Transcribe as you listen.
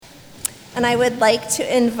And I would like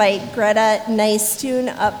to invite Greta Nystuen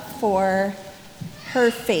up for her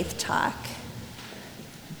faith talk.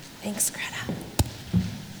 Thanks, Greta.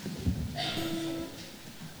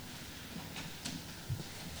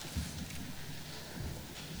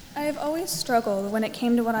 I have always struggled when it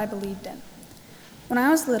came to what I believed in. When I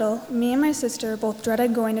was little, me and my sister both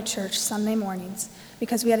dreaded going to church Sunday mornings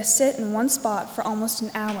because we had to sit in one spot for almost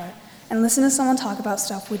an hour and listen to someone talk about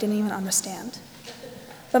stuff we didn't even understand.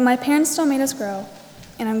 But my parents still made us grow,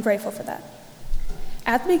 and I'm grateful for that.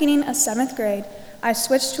 At the beginning of 7th grade, I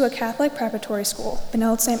switched to a Catholic preparatory school,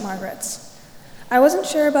 Benilde St. Margaret's. I wasn't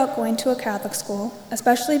sure about going to a Catholic school,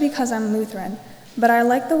 especially because I'm Lutheran, but I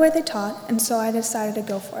liked the way they taught, and so I decided to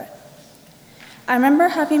go for it. I remember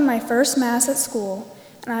having my first Mass at school,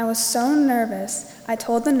 and I was so nervous, I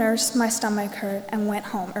told the nurse my stomach hurt and went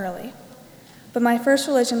home early. But my first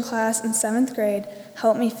religion class in 7th grade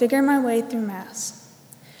helped me figure my way through Mass.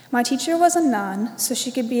 My teacher was a nun, so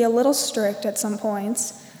she could be a little strict at some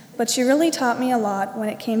points, but she really taught me a lot when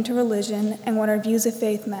it came to religion and what our views of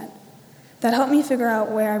faith meant. That helped me figure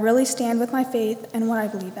out where I really stand with my faith and what I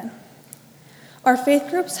believe in. Our faith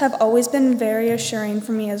groups have always been very assuring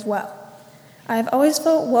for me as well. I have always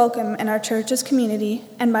felt welcome in our church's community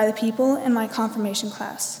and by the people in my confirmation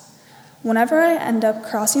class. Whenever I end up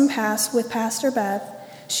crossing paths with Pastor Beth,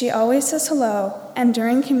 she always says hello, and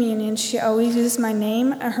during communion, she always uses my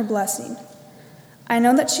name and her blessing. I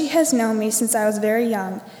know that she has known me since I was very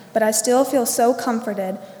young, but I still feel so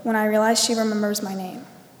comforted when I realize she remembers my name.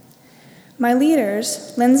 My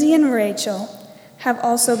leaders, Lindsay and Rachel, have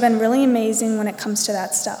also been really amazing when it comes to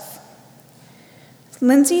that stuff.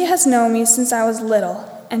 Lindsay has known me since I was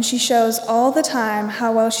little, and she shows all the time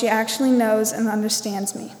how well she actually knows and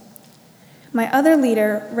understands me. My other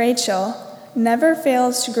leader, Rachel, never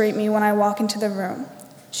fails to greet me when I walk into the room.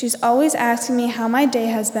 She's always asking me how my day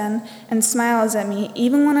has been and smiles at me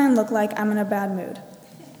even when I look like I'm in a bad mood.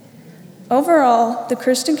 Overall, the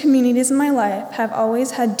Christian communities in my life have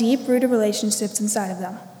always had deep-rooted relationships inside of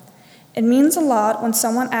them. It means a lot when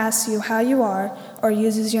someone asks you how you are or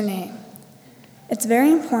uses your name. It's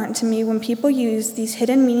very important to me when people use these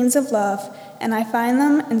hidden meanings of love, and I find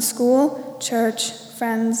them in school, church,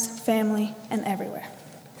 friends, family, and everywhere.